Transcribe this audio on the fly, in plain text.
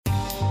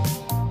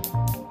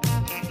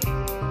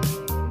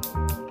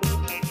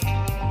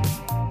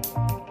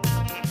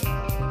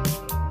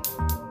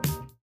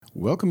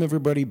Welcome,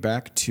 everybody,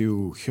 back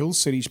to Hill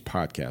Cities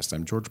Podcast.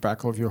 I'm George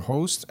Backel, your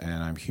host,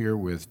 and I'm here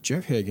with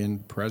Jeff Hagan,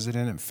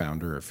 president and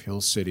founder of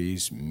Hill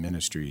Cities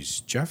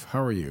Ministries. Jeff,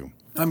 how are you?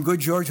 I'm good,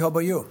 George. How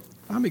about you?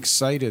 I'm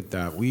excited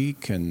that we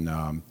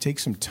can take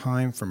some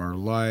time from our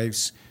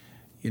lives,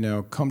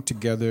 come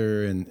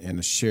together in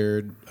a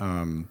shared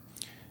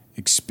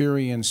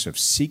experience of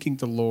seeking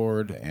the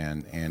Lord,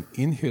 and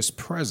in His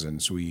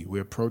presence, we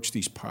approach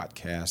these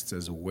podcasts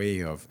as a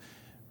way of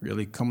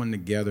really coming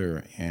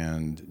together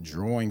and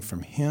drawing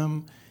from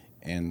Him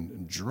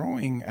and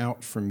drawing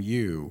out from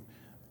you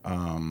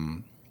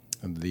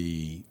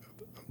the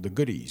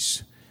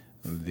goodies,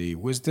 the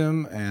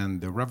wisdom and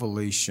the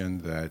revelation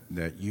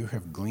that you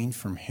have gleaned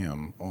from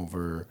Him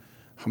over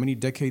how many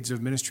decades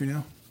of ministry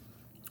now?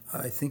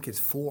 I think it's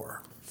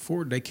 4.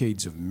 4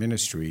 decades of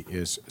ministry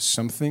is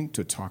something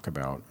to talk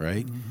about,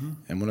 right? Mm-hmm.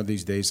 And one of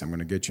these days, I'm going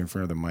to get you in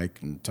front of the mic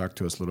and talk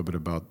to us a little bit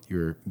about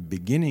your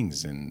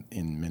beginnings in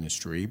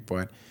ministry.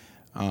 But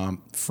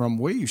from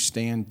where you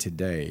stand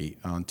today,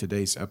 on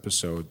today's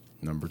episode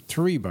number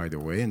 3, by the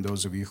way, and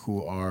those of you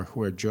who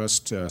are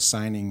just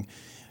signing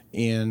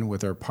in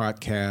with our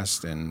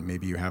podcast, and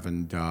maybe you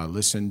haven't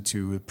listened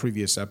to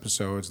previous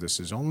episodes, this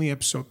is only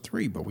episode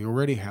 3, but we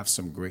already have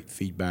some great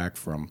feedback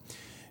from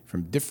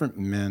different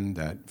men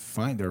that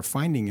are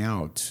finding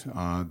out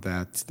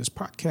that this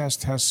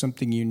podcast has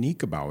something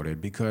unique about it.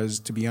 Because,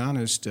 to be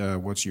honest,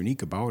 what's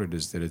unique about it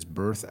is that it's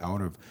birthed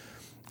out of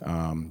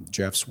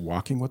Jeff's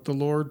walking with the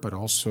Lord, but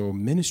also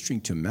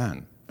ministering to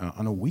men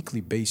on a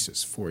weekly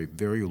basis for a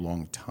very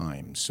long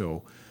time.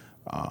 So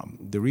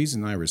the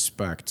reason I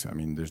respect,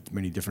 there's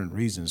many different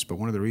reasons, but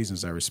one of the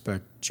reasons I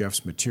respect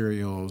Jeff's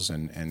materials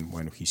and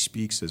when he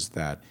speaks is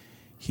that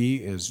he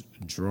is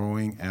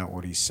drawing out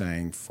what he's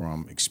saying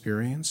from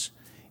experience.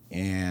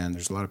 And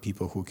there's a lot of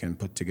people who can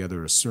put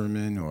together a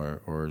sermon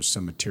or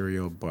some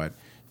material, but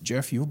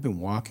Jeff, you've been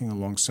walking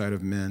alongside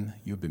of men.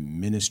 You've been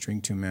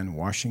ministering to men,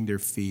 washing their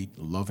feet,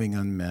 loving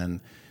on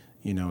men,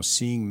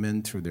 seeing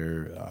men through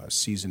their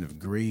season of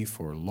grief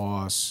or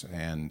loss.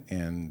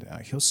 And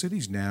Hill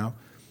Cities now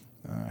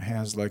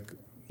has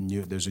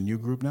there's a new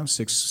group now,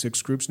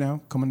 six groups now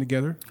coming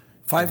together.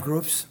 5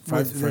 groups.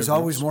 There's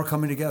always more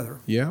coming together.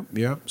 Yeah.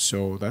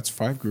 So that's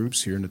 5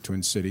 groups here in the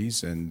Twin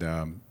Cities, and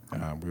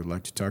we would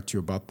like to talk to you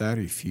about that.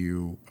 If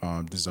you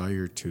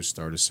desire to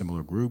start a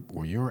similar group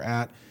where you're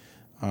at,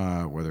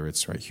 whether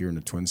it's right here in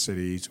the Twin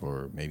Cities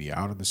or maybe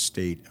out of the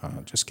state,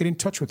 just get in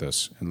touch with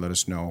us and let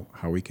us know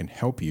how we can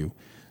help you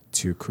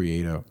to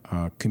create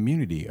a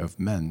community of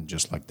men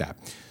just like that.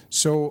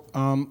 So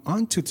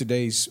on to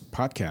today's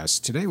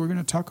podcast. Today we're going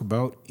to talk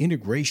about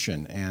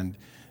integration, and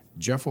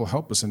Jeff will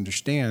help us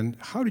understand,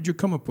 how did you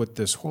come up with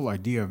this whole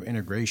idea of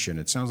integration?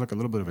 It sounds like a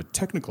little bit of a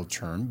technical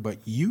term, but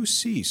you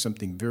see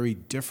something very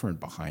different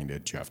behind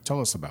it, Jeff.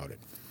 Tell us about it.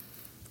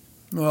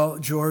 Well,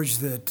 George,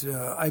 that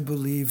I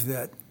believe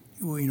that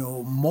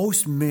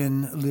most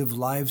men live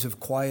lives of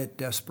quiet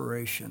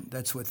desperation.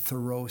 That's what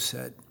Thoreau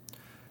said.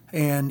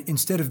 And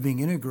instead of being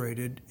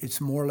integrated,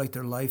 it's more like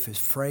their life is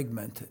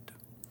fragmented,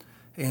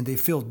 and they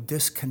feel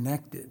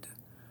disconnected.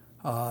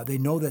 They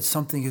know that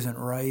something isn't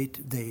right.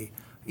 They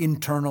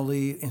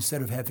internally,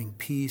 instead of having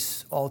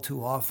peace, all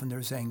too often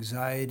there's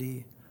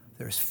anxiety,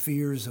 there's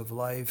fears of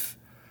life.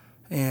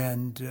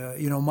 And,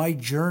 my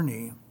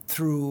journey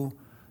through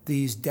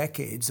these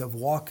decades of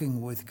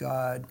walking with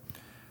God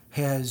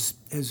has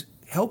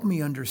helped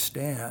me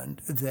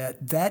understand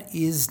that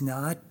is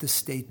not the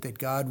state that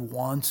God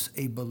wants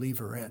a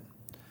believer in,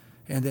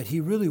 and that He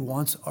really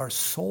wants our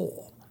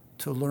soul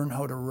to learn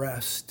how to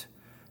rest.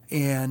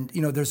 And,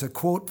 there's a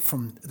quote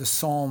from the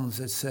Psalms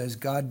that says,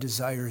 God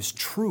desires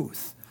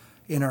truth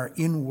in our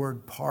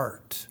inward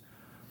part.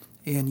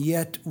 And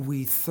yet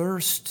we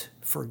thirst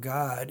for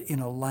God in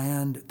a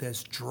land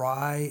that's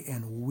dry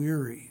and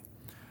weary.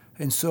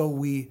 And so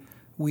we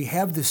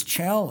have this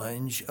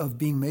challenge of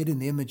being made in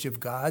the image of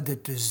God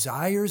that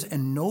desires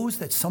and knows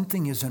that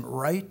something isn't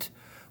right.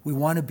 We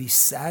want to be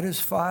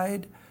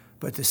satisfied,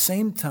 but at the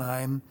same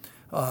time,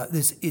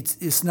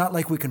 it's not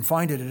like we can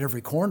find it at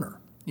every corner.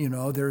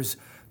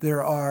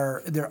 There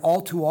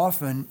all too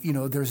often,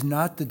 there's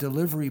not the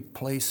delivery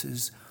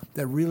places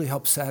that really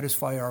help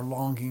satisfy our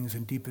longings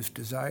and deepest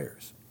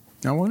desires.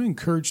 Now, I want to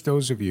encourage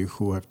those of you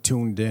who have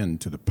tuned in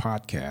to the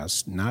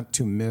podcast not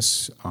to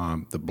miss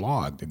the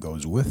blog that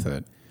goes with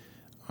it,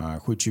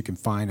 which you can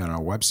find on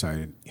our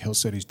website at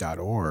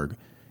hillcities.org.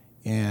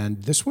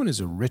 And this one is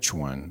a rich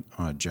one,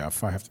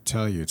 Jeff. I have to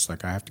tell you, it's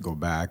like I have to go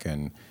back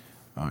and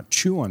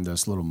chew on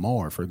this a little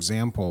more. For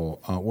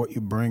example, what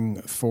you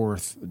bring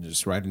forth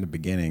just right in the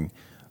beginning,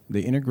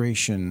 the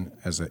integration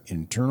as an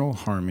internal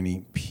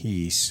harmony,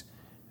 peace,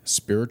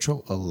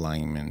 spiritual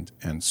alignment,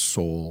 and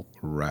soul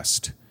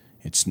rest.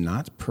 It's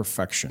not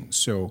perfection.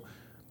 So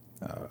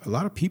a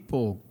lot of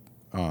people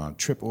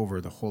trip over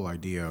the whole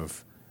idea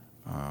of,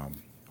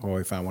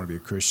 if I want to be a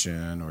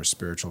Christian or a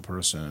spiritual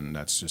person,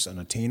 that's just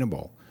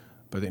unattainable.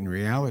 But in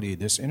reality,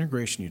 this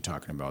integration you're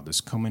talking about,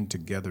 this coming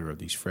together of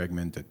these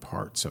fragmented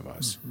parts of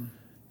us,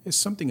 is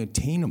something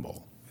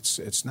attainable.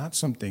 It's not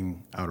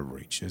something out of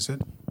reach, is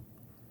it?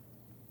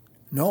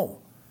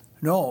 No,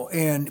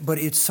 but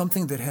it's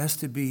something that has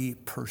to be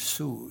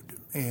pursued.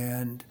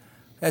 And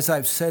as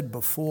I've said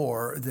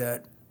before,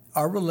 that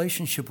our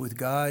relationship with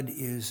God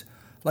is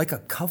like a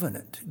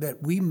covenant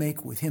that we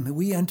make with Him.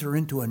 We enter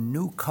into a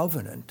new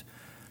covenant,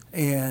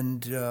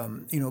 and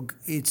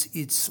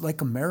it's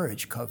like a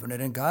marriage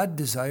covenant. And God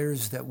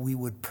desires that we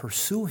would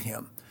pursue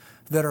Him,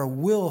 that our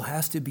will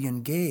has to be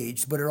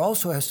engaged, but it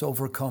also has to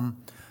overcome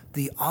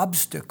the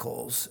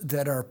obstacles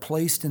that are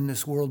placed in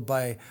this world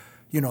by,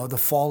 the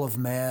fall of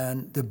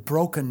man, the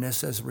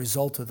brokenness as a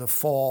result of the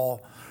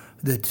fall,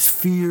 the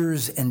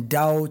fears and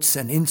doubts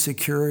and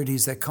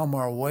insecurities that come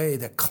our way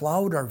that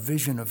cloud our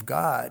vision of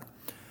God.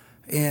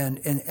 And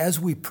as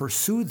we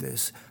pursue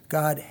this,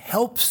 God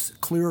helps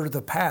clear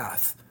the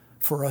path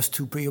for us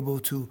to be able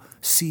to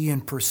see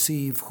and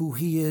perceive who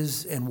He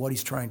is and what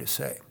He's trying to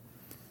say.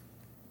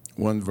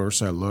 One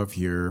verse I love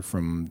here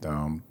from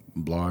the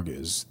blog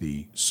is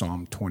the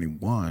Psalm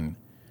 21,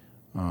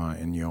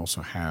 and you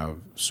also have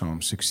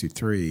Psalm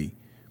 63,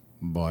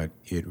 but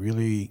it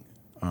really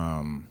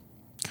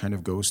kind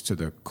of goes to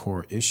the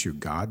core issue.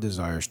 God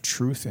desires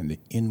truth in the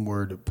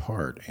inward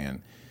part,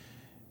 and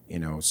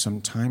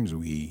sometimes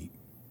we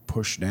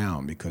push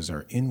down because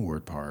our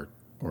inward part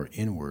or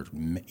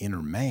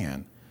inner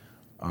man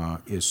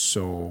is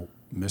so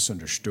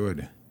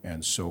misunderstood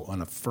and so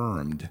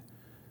unaffirmed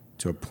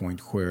to a point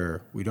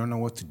where we don't know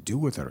what to do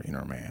with our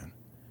inner man.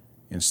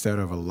 Instead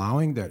of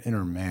allowing that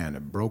inner man,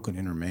 a broken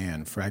inner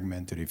man,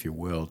 fragmented, if you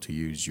will, to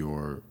use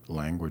your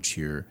language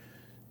here,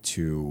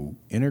 to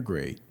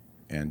integrate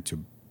and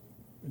to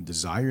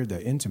desire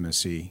that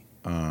intimacy,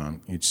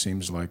 it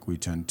seems like we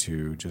tend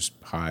to just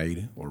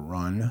hide or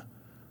run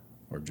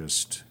or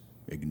just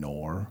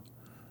ignore.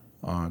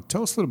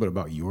 Tell us a little bit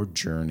about your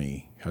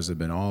journey. Has it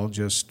been all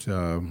just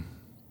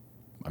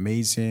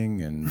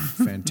amazing and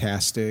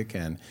fantastic?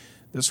 And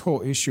this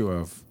whole issue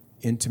of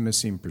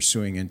intimacy and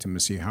pursuing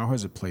intimacy, how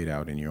has it played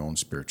out in your own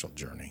spiritual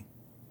journey?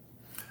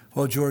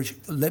 Well, George,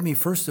 let me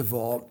first of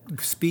all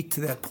speak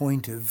to that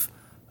point of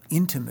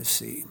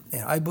intimacy.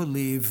 And I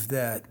believe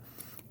that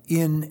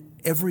in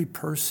every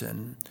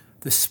person,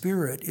 the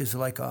Spirit is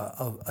like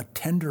a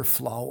tender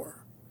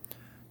flower,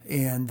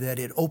 and that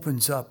it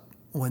opens up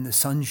when the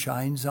sun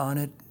shines on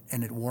it,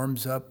 and it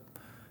warms up.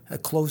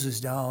 It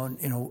closes down,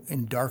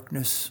 in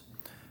darkness.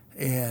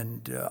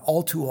 And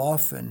all too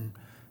often,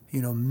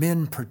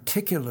 men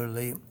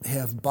particularly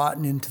have bought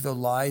into the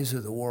lies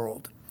of the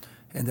world,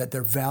 and that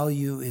their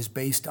value is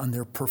based on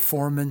their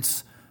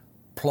performance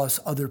plus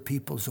other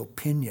people's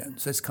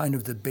opinions. That's kind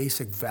of the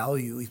basic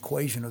value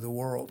equation of the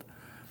world.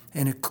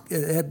 And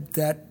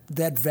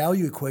that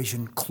value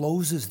equation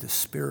closes the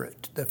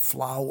spirit, that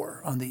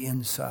flower on the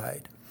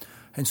inside.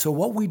 And so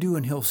what we do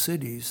in Hill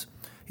Cities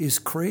is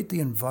create the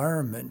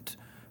environment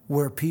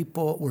where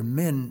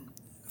men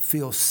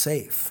feel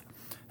safe.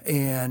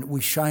 And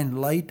we shine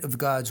light of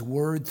God's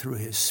Word through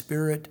His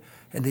Spirit,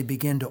 and they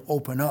begin to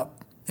open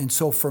up. And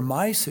so for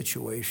my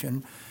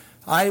situation,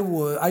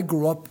 I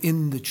grew up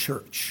in the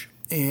church.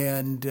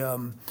 And,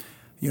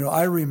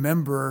 I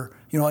remember,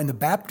 in the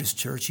Baptist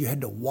church, you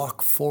had to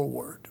walk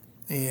forward.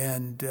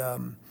 And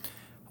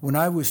when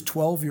I was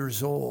 12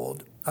 years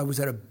old, I was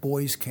at a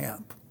boys'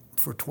 camp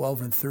for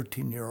 12 and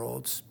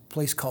 13-year-olds, a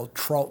place called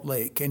Trout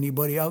Lake.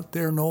 Anybody out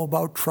there know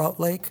about Trout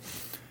Lake?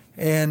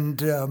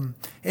 And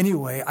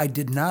anyway, I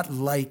did not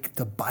like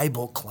the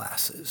Bible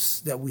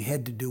classes that we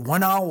had to do.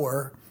 1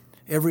 hour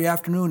every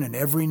afternoon, and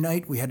every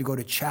night we had to go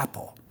to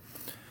chapel.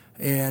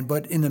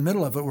 But in the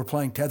middle of it, we're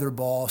playing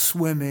tetherball,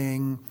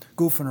 swimming,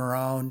 goofing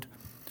around.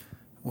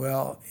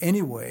 Well,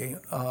 anyway,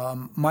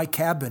 my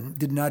cabin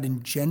did not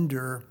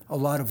engender a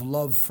lot of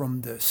love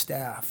from the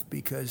staff,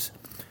 because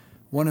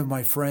one of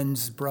my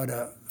friends brought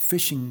a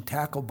fishing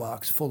tackle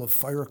box full of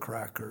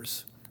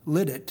firecrackers,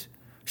 lit it,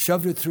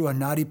 shoved it through a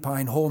knotty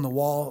pine hole in the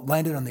wall,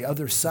 landed on the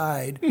other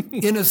side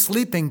in a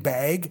sleeping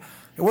bag.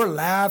 And we're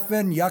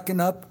laughing,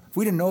 yucking up.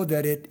 We didn't know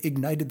that it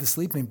ignited the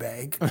sleeping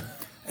bag,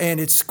 and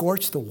it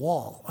scorched the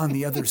wall on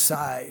the other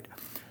side.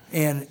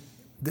 And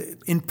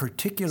in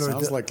particular...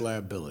 Sounds like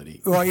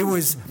liability. Well, it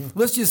was,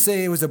 let's just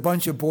say it was a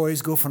bunch of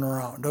boys goofing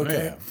around,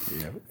 okay?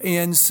 Yeah.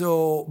 And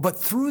so, but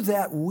through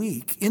that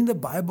week, in the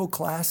Bible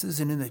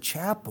classes and in the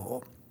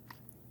chapel,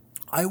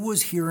 I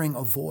was hearing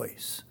a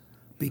voice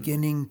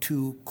beginning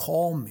to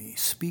call me,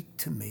 speak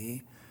to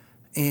me,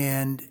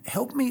 and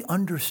help me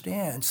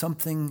understand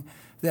something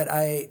that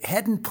I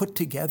hadn't put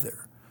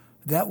together.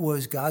 That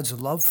was God's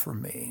love for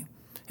me,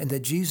 and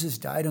that Jesus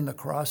died on the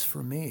cross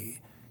for me.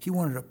 He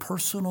wanted a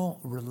personal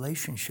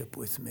relationship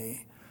with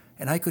me,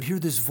 and I could hear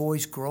this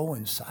voice grow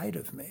inside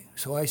of me.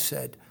 So I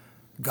said,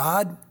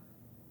 God,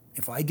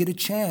 if I get a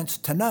chance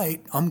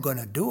tonight, I'm going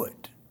to do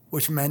it,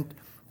 which meant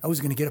I was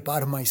going to get up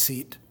out of my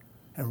seat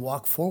and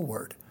walk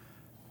forward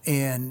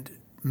and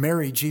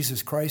marry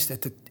Jesus Christ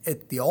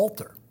at the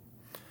altar.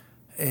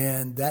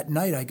 And that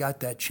night I got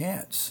that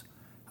chance.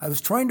 I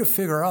was trying to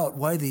figure out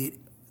why the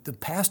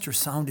pastor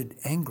sounded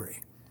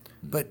angry.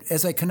 But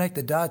as I connect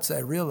the dots, I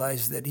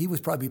realized that he was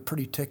probably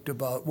pretty ticked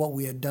about what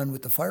we had done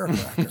with the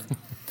firecracker.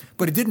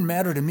 But it didn't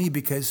matter to me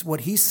because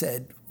what he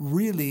said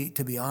really,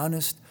 to be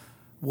honest,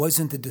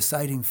 wasn't the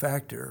deciding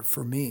factor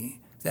for me.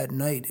 That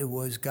night, it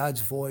was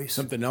God's voice.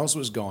 Something else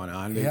was going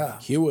on. Yeah.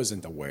 He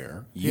wasn't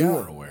aware. You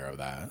were aware of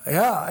that.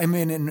 Yeah, I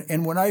mean,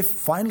 and when I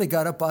finally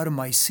got up out of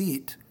my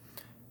seat,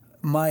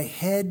 my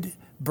head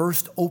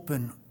burst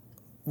open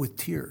with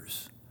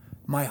tears.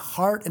 My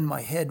heart and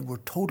my head were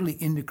totally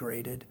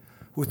integrated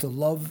with the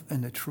love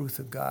and the truth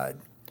of God.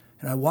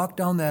 And I walked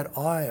down that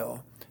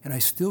aisle, and I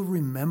still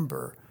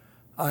remember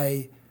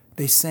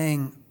they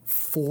sang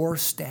 4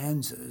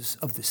 stanzas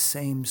of the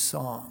same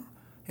song.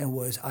 And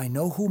was, I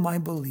know whom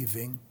I'm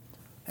believing,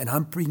 and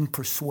I'm being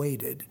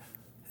persuaded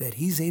that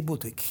he's able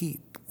to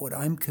keep what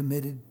I'm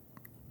committed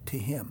to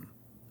him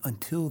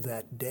until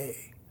that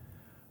day.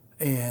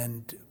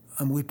 And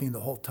I'm weeping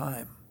the whole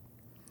time.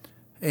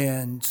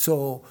 And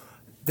so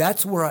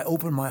that's where I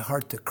opened my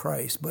heart to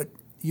Christ. But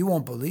you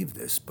won't believe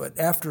this, but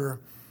after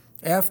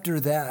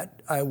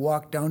that, I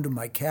walked down to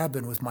my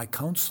cabin with my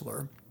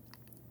counselor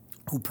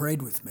who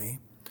prayed with me,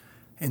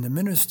 and the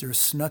minister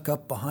snuck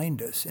up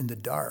behind us in the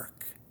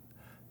dark,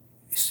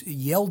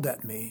 yelled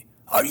at me,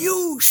 "Are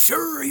you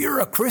sure you're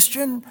a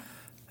Christian?"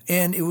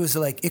 And it was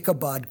like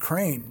Ichabod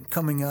Crane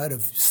coming out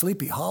of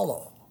Sleepy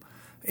Hollow.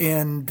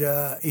 And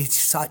it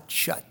shot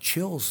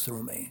chills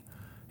through me.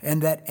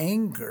 And that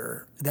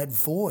anger, that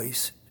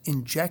voice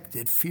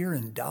injected fear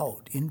and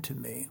doubt into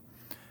me.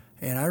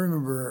 And I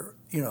remember,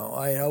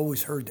 I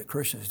always heard that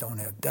Christians don't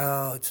have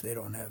doubts, they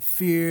don't have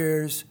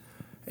fears.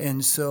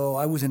 And so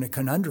I was in a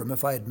conundrum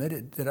if I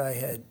admitted that I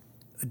had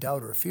a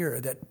doubt or a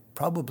fear that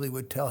probably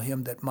would tell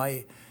him that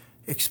my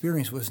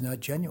experience was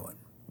not genuine.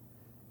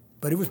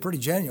 But it was pretty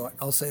genuine,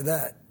 I'll say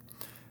that.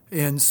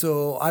 And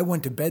so I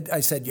went to bed. I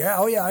said,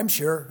 I'm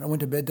sure. I went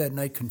to bed that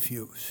night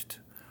confused.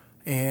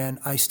 And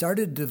I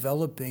started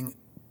developing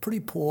pretty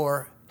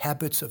poor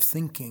habits of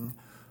thinking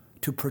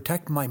to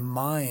protect my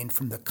mind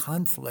from the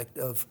conflict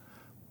of,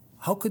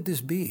 how could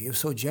this be? It was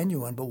so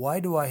genuine, but why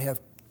do I have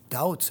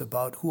doubts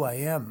about who I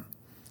am?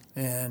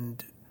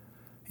 And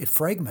it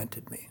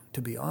fragmented me,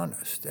 to be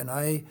honest. And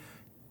I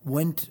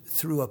went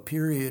through a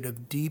period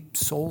of deep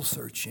soul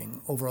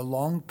searching over a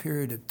long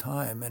period of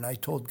time. And I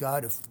told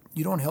God, if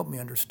you don't help me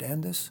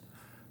understand this,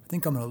 I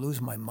think I'm going to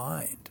lose my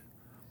mind.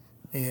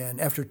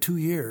 And after 2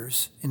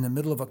 years, in the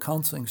middle of a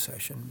counseling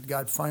session,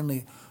 God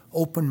finally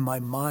opened my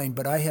mind.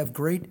 But I have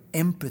great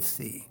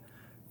empathy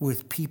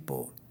with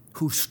people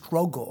who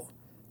struggle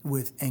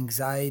with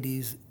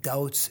anxieties,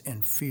 doubts,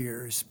 and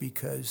fears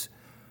because,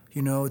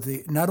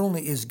 not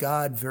only is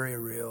God very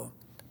real,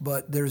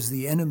 but there's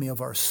the enemy of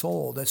our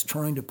soul that's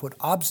trying to put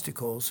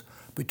obstacles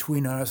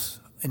between us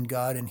and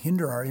God and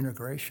hinder our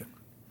integration.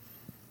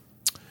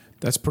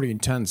 That's pretty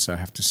intense, I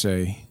have to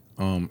say.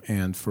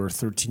 And for a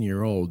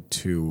 13-year-old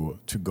to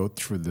go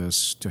through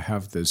this, to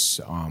have this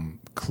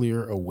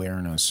clear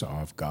awareness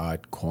of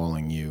God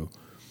calling you,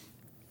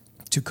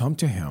 to come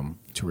to him,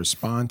 to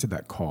respond to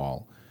that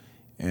call,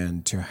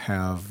 and to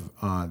have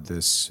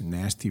this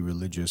nasty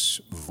religious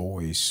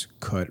voice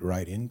cut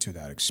right into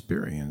that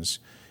experience,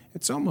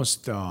 it's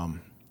almost what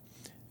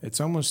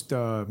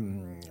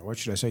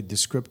should I say,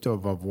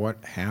 descriptive of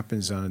what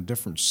happens on a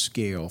different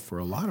scale for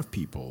a lot of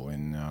people.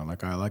 And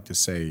like I like to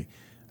say,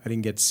 I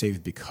didn't get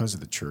saved because of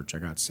the church. I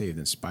got saved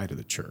in spite of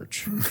the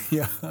church.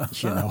 Yeah.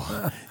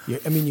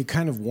 You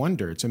kind of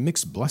wonder. It's a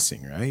mixed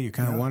blessing, right? You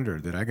kind of wonder,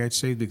 did I get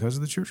saved because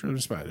of the church or in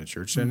spite of the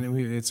church? And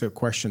it's a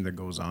question that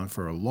goes on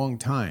for a long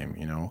time,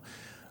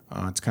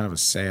 It's kind of a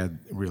sad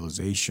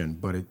realization,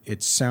 but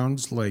it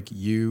sounds like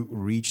you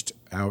reached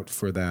out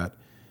for that,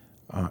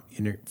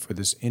 for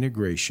this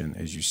integration,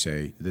 as you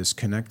say, this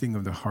connecting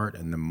of the heart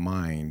and the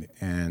mind,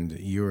 and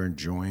you're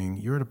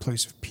at a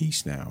place of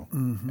peace now.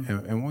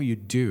 Mm-hmm. And what you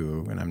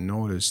do, and I've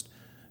noticed,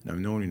 and I've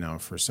known you now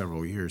for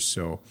several years,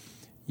 so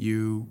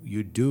you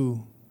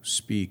do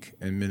speak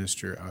and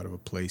minister out of a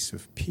place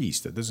of peace.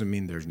 That doesn't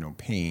mean there's no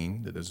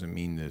pain. That doesn't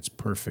mean that it's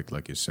perfect,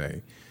 like you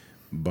say.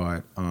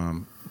 But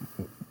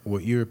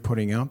what you're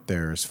putting out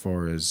there as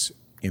far as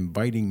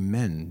inviting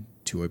men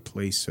to a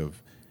place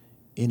of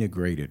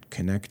integrated,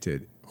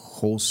 connected,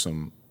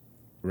 wholesome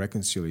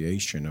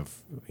reconciliation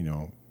of,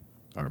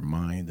 our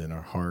mind and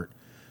our heart,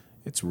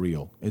 it's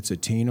real. It's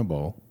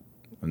attainable,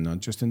 and not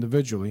just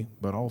individually,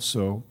 but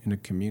also in a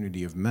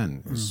community of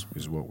men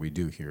is what we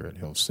do here at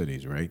Hill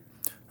Cities, right?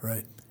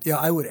 Right. Yeah,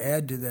 I would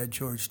add to that,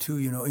 George, too.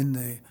 In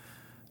the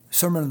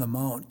Sermon on the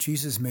Mount,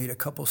 Jesus made a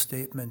couple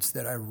statements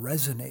that I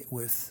resonate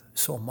with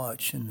so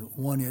much. And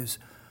one is,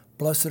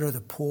 blessed are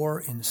the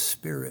poor in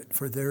spirit,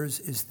 for theirs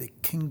is the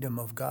kingdom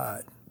of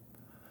God.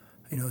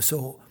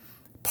 So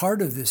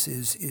part of this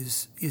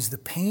is the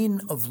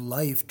pain of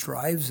life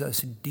drives us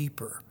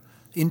deeper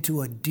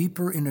into a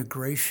deeper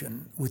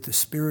integration with the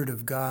Spirit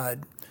of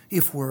God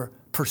if we're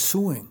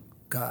pursuing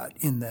God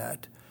in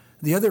that.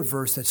 The other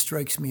verse that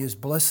strikes me is,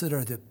 blessed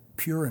are the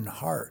pure in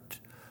heart,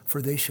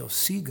 for they shall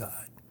see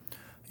God.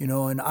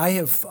 And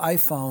I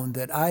found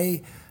that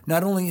I,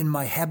 not only in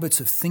my habits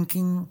of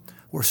thinking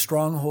were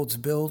strongholds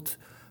built,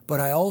 but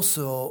I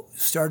also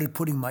started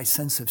putting my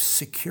sense of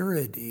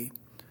security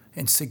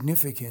and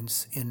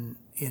significance in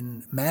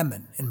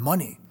mammon, in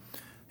money.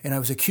 And I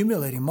was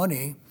accumulating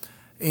money,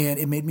 and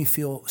it made me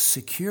feel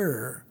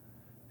secure.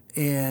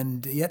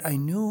 And yet I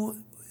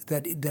knew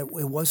that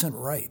it wasn't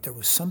right. There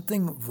was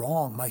something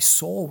wrong. My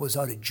soul was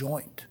out of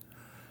joint.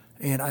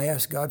 And I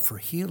asked God for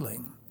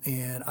healing.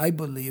 And I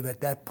believe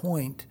at that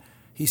point,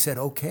 he said,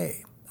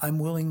 okay, I'm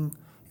willing,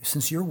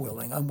 since you're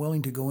willing, I'm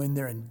willing to go in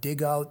there and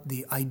dig out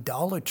the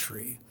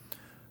idolatry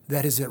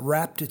that has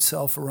wrapped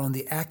itself around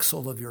the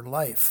axle of your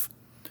life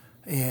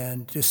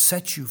and just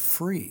set you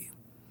free.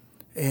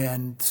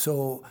 And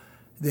so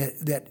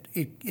that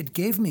it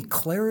gave me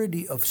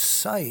clarity of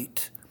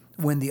sight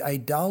when the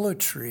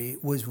idolatry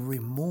was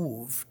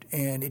removed,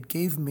 and it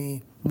gave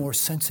me more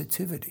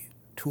sensitivity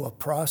to a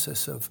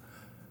process of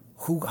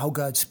how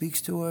God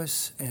speaks to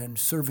us and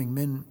serving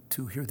men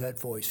to hear that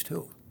voice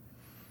too.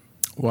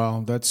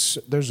 Well,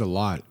 there's a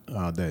lot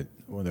that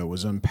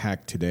was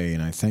unpacked today,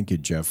 and I thank you,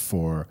 Jeff,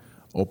 for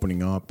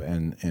opening up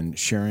and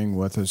sharing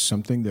with us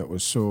something that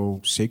was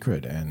so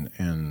sacred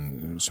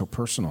and so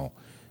personal.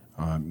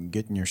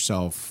 Getting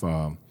yourself,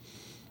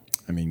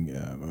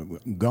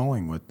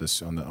 going with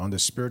this on the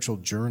spiritual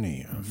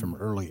journey from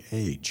early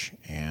age,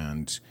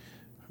 and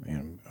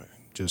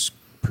just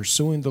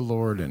pursuing the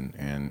Lord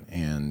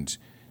and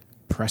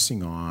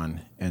pressing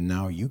on. And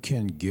now you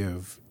can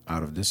give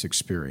out of this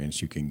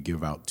experience. You can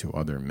give out to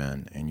other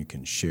men, and you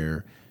can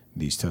share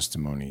these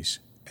testimonies,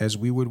 as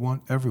we would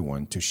want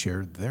everyone to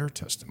share their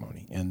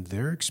testimony and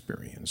their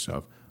experience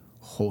of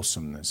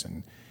wholesomeness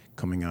and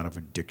coming out of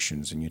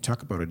addictions. And you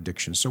talk about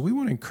addiction. So we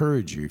want to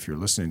encourage you, if you're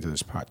listening to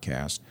this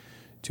podcast,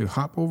 to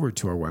hop over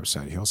to our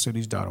website,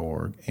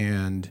 hillcities.org,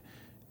 and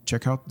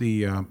check out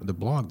the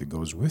blog that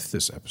goes with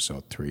this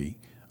episode 3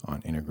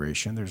 on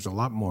integration. There's a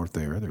lot more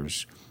there.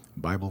 There's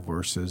Bible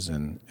verses,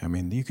 and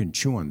you can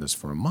chew on this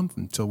for a month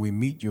until we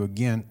meet you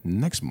again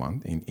next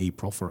month in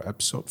April for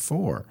episode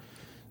 4.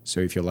 So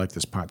if you like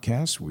this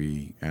podcast,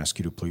 we ask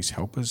you to please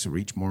help us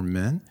reach more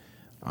men.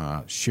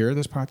 Share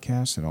this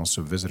podcast, and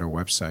also visit our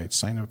website,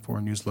 sign up for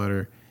our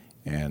newsletter,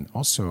 and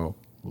also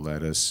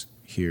let us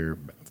hear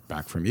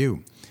back from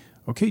you.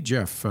 Okay,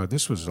 Jeff,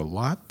 this was a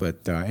lot,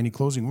 but any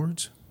closing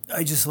words?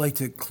 I just like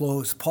to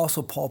close.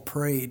 Apostle Paul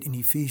prayed in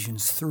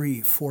Ephesians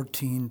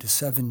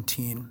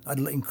 3:14-17. I'd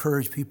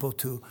encourage people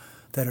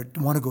that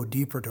want to go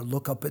deeper to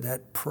look up at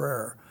that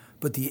prayer.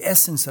 But the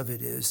essence of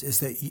it is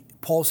that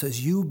Paul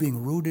says, you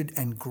being rooted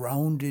and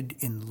grounded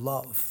in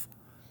love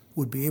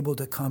would be able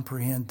to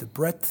comprehend the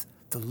breadth,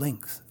 the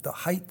length, the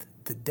height,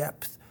 the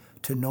depth,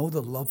 to know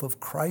the love of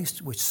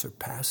Christ, which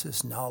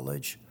surpasses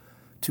knowledge,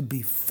 to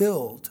be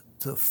filled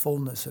to the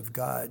fullness of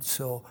God.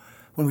 So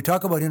when we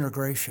talk about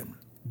integration,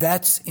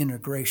 that's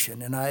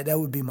integration. And that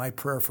would be my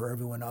prayer for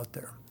everyone out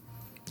there.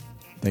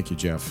 Thank you,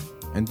 Jeff.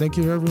 And thank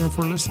you to everyone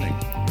for listening.